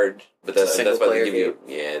hard, but that's why they give you.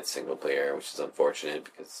 Yeah, it's single player, which is unfortunate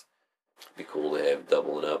because it'd be cool to have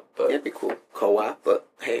doubling up. But It'd be cool. Co-op, but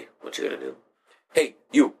hey, what you gonna do? Hey,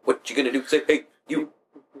 you, what you gonna do? Say, hey, you.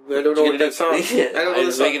 I don't know what that song. Yeah, I don't know I'm the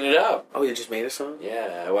just song. making it up. Oh, you just made a song?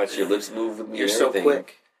 Yeah, I watched your lips move with me. You're and so everything.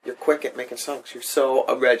 quick. You're quick at making songs. You're so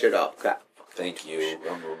original. God. Thank you.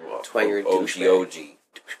 That's why you're a OG. douchebag.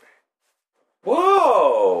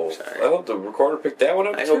 Whoa! Sorry. I hope the recorder picked that one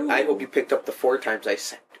up too. I hope you picked up the 4 times I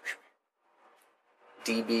said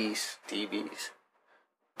DBs,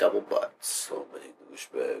 double butts. So many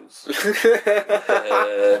douchebags.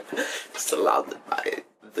 Surrounded by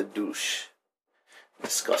the douche.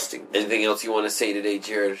 Disgusting. Anything else you want to say today,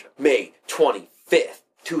 Jared? May 25th,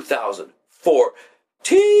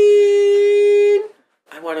 2014.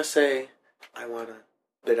 I want to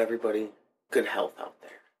bid everybody good health out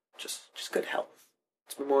there. Just good health.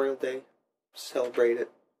 It's Memorial Day. Celebrate it.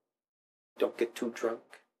 Don't get too drunk.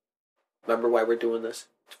 Remember why we're doing this?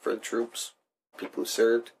 It's for the troops, people who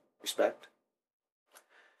served. Respect.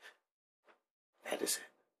 That is it.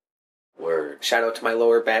 Word. Shout out to my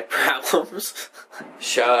lower back problems.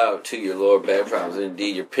 Shout out to your lower back problems.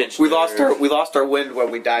 Indeed, your pinched we nerve, lost our wind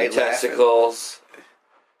when we died. your testicles.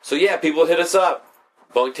 So yeah, people hit us up.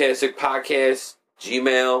 Bunktastic Podcast,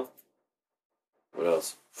 Gmail. What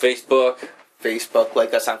else? Facebook.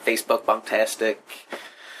 Like us on Facebook, Bunktastic.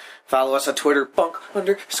 Follow us on Twitter, Bunk_. I'll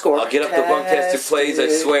get up the Bunktastic plays. I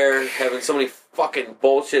swear, having so many fucking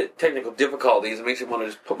bullshit technical difficulties, it makes me want to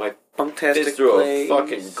just put my Bunktastic fist through plays. a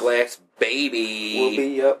fucking glass baby. We'll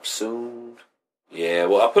be up soon. Yeah,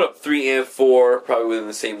 well, I'll put up 3 and 4 probably within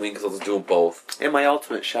the same week because I'll just do them both. And my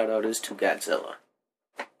ultimate shout out is to Godzilla.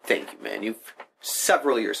 Thank you, man. You've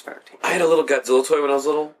several years for our team. I had a little Godzilla toy when I was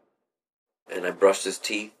little, and I brushed his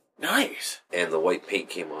teeth, Nice. and the white paint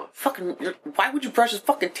came off. Why would you brush his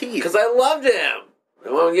fucking teeth? Because I loved him. I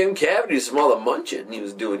wanted to give him cavities from all the munching he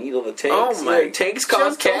was doing, eating all the tanks. Oh my! Tanks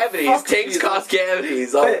cause Just don't cavities. fuck Tanks with cause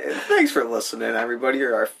cavities. Hey, thanks for listening, everybody.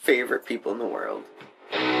 You're our favorite people in the world.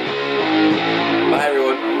 Bye,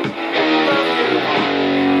 everyone.